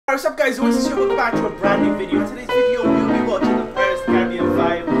What's up guys, this is here, welcome back to a brand new video. In today's video we will be watching the Pirates of the Caribbean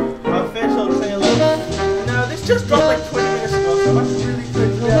 5 official trailer. Now this just dropped like 20 minutes ago, so I'm actually really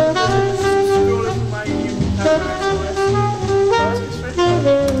quick to that. I'm just scrolling through my YouTube channel and so let's get straight to it.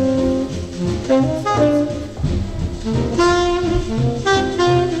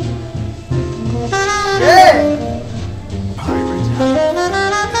 Yeah! Pirates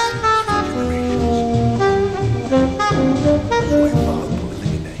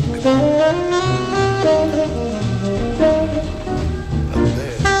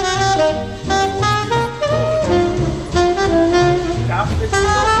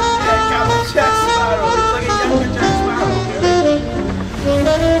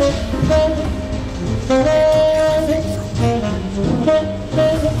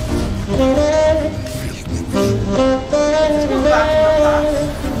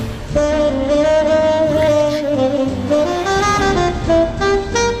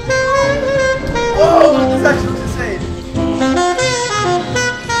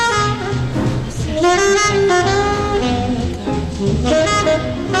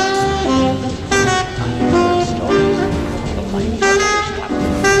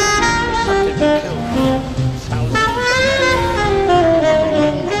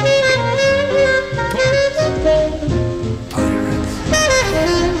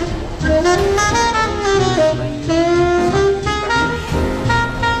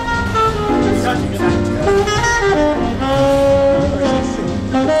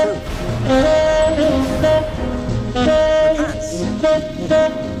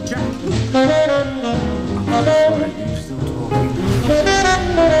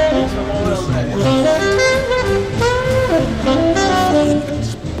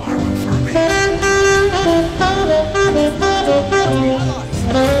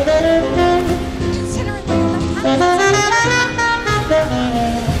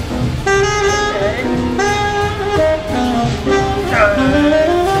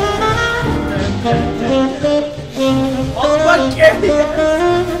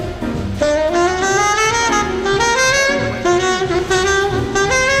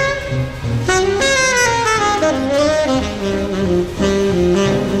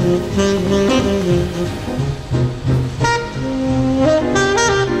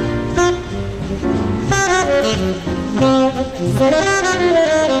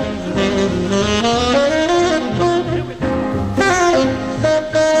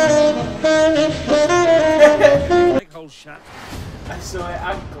I saw my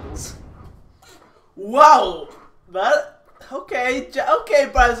ankles. Wow! That okay,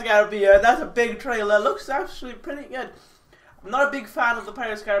 Pirates of the Caribbean. That's a big trailer. Looks actually pretty good. I'm not a big fan of the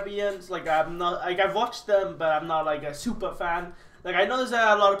Pirates of the Caribbean. Like I've watched them, but I'm not like a super fan. Like I know there's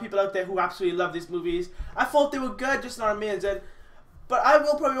a lot of people out there who absolutely love these movies. I thought they were good, just not amazing. But I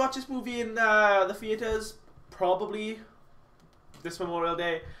will probably watch this movie in the theaters, probably this Memorial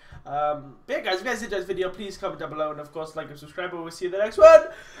Day. But yeah guys, if you guys enjoyed this video, please comment down below and of course like and subscribe, and we'll see you in the next one.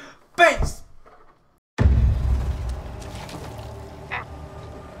 Peace!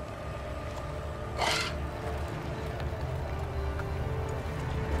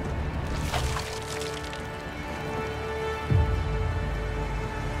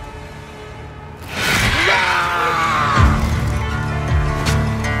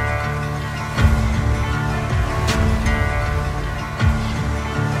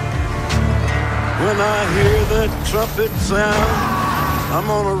 When I hear that trumpet sound, I'm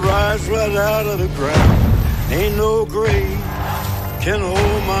gonna rise right out of the ground. Ain't no grave can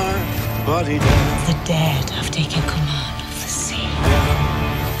hold my body down. The dead have taken command of the sea.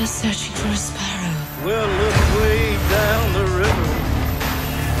 They're searching for a sparrow. Well, look way down the river.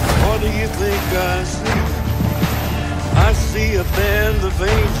 What do you think I see? I see a band of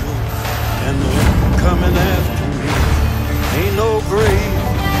angels, and they're coming after me. Ain't no grave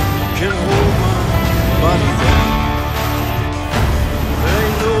can hold my body down. There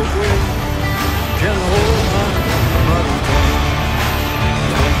ain't no grave can hold my body down.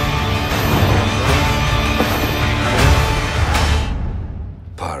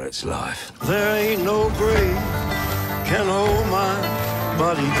 Pirate's life. There ain't no grave can hold my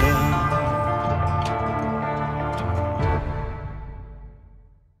body down.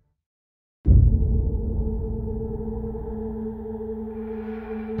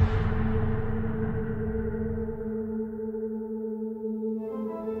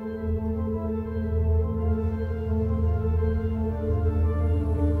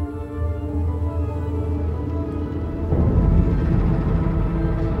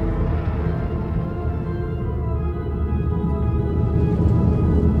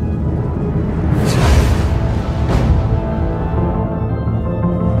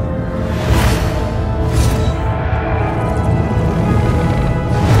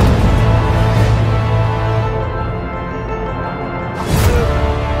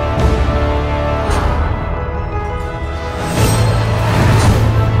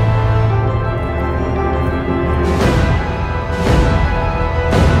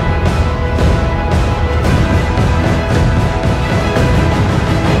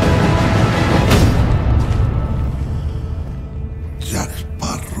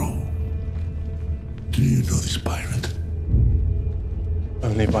 know this pirate?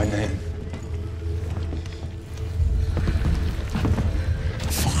 Only by name.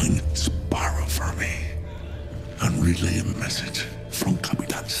 Find Sparrow for me and relay a message from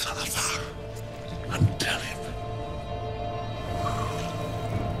Capitan Salazar and tell him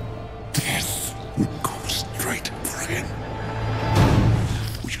death will come straight for him.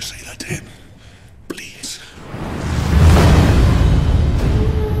 Would you say that to him, please?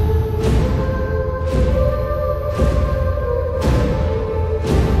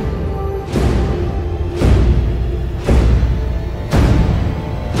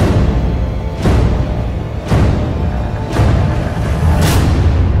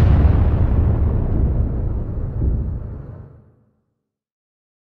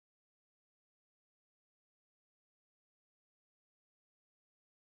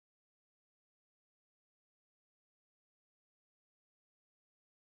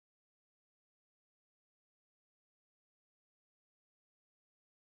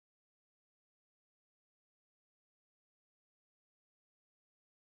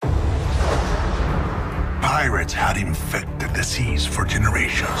 Pirates had infected the seas for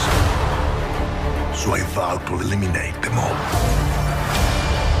generations, so I vowed to eliminate them all.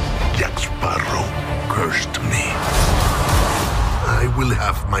 Jack Sparrow cursed me. I will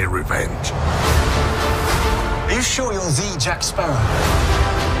have my revenge. Are you sure you're the Jack Sparrow?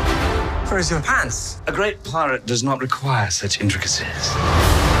 Where's your pants? A great pirate does not require such intricacies.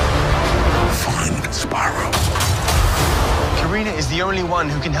 Find Sparrow. Karina is the only one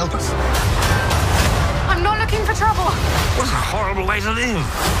who can help us. I'm not looking for trouble. What a horrible way to live.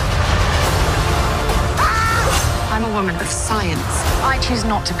 I'm a woman of science. I choose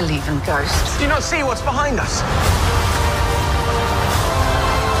not to believe in ghosts. Do you not see what's behind us?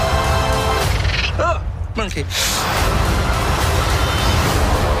 Oh, monkey.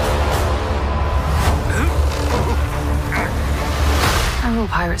 Are all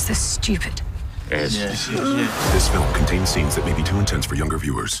pirates this stupid? Yes. This film contains scenes that may be too intense for younger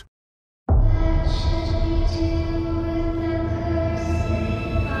viewers.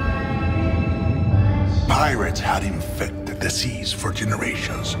 Pirates had infected the seas for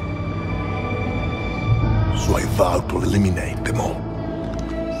generations, so I vowed to eliminate them all.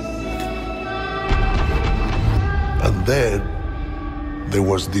 And then there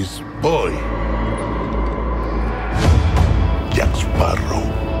was this boy, Jack Sparrow.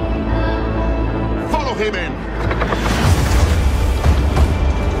 Follow him in!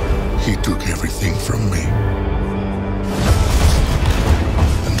 He took everything from me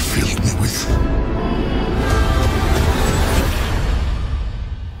and filled me with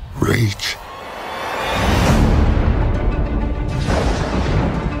rage.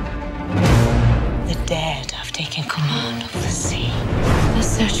 The dead have taken command of the sea. They're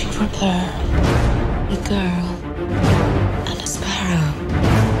searching for a pearl, a girl, and a sparrow.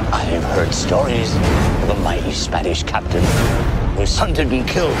 I have heard stories of a mighty Spanish captain who hunted and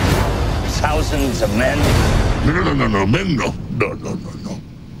killed thousands of men. No, men, no.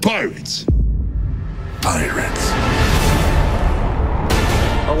 Pirates. Pirates.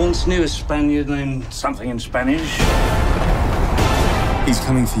 I once knew a Spaniard named something in Spanish. He's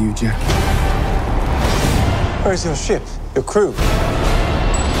coming for you, Jack. Where's your ship? Your crew?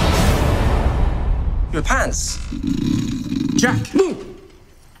 Your pants? Jack!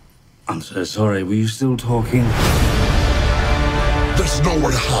 I'm so sorry, were you still talking? There's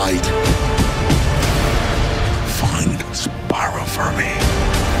nowhere to hide. Find Sparrow for me.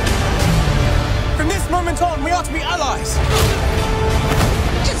 From this moment on, we are to be allies.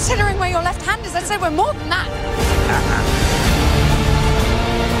 Considering where your left hand is, I'd say we're more than that.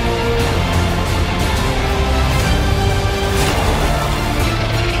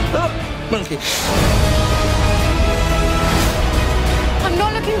 Oh, monkey. I'm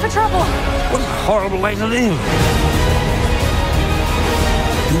not looking for trouble. What a horrible way to live.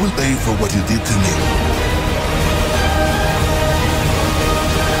 You will pay for what you did to me.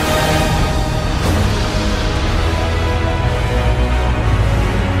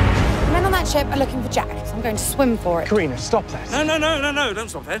 Men on that ship are looking for Jack, so I'm going to swim for it. Karina, stop that. No, don't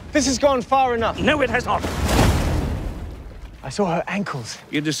stop that. This has gone far enough. No, it has not. I saw her ankles.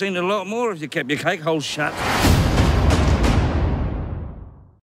 You'd have seen a lot more if you kept your cake hole shut.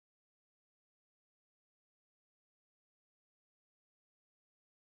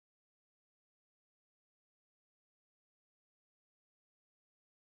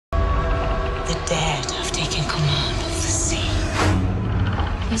 The dead have taken command of the sea.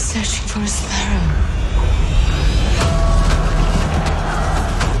 They're searching for a sparrow.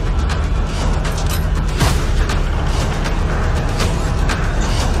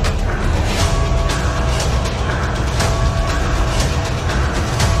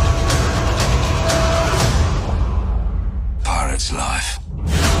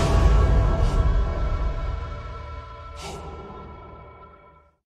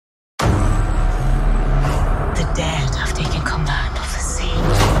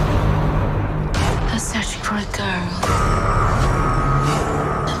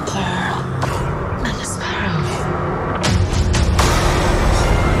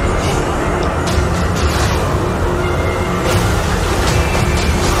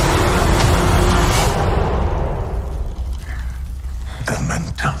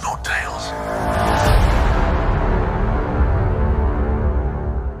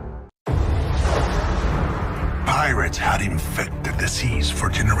 pirates had infected the seas for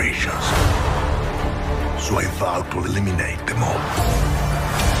generations. So I vowed to eliminate them all.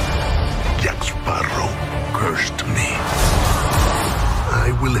 Jack Sparrow cursed me.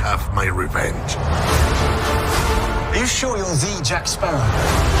 I will have my revenge. Are you sure you're the Jack Sparrow?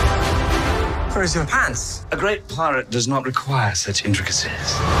 Where's your pants? A great pirate does not require such intricacies.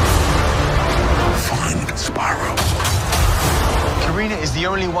 Find Sparrow. Karina is the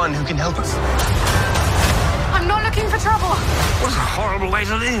only one who can help us. I'm not looking for trouble. What a horrible way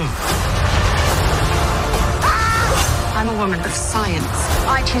to live. I'm a woman of science.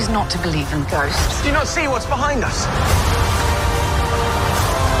 I choose not to believe in ghosts. Do you not see what's behind us?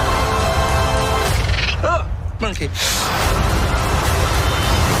 Oh, monkey.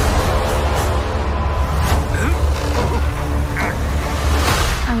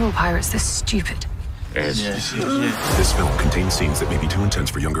 Are all pirates this stupid? This film contains scenes that may be too intense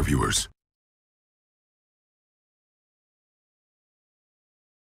for younger viewers.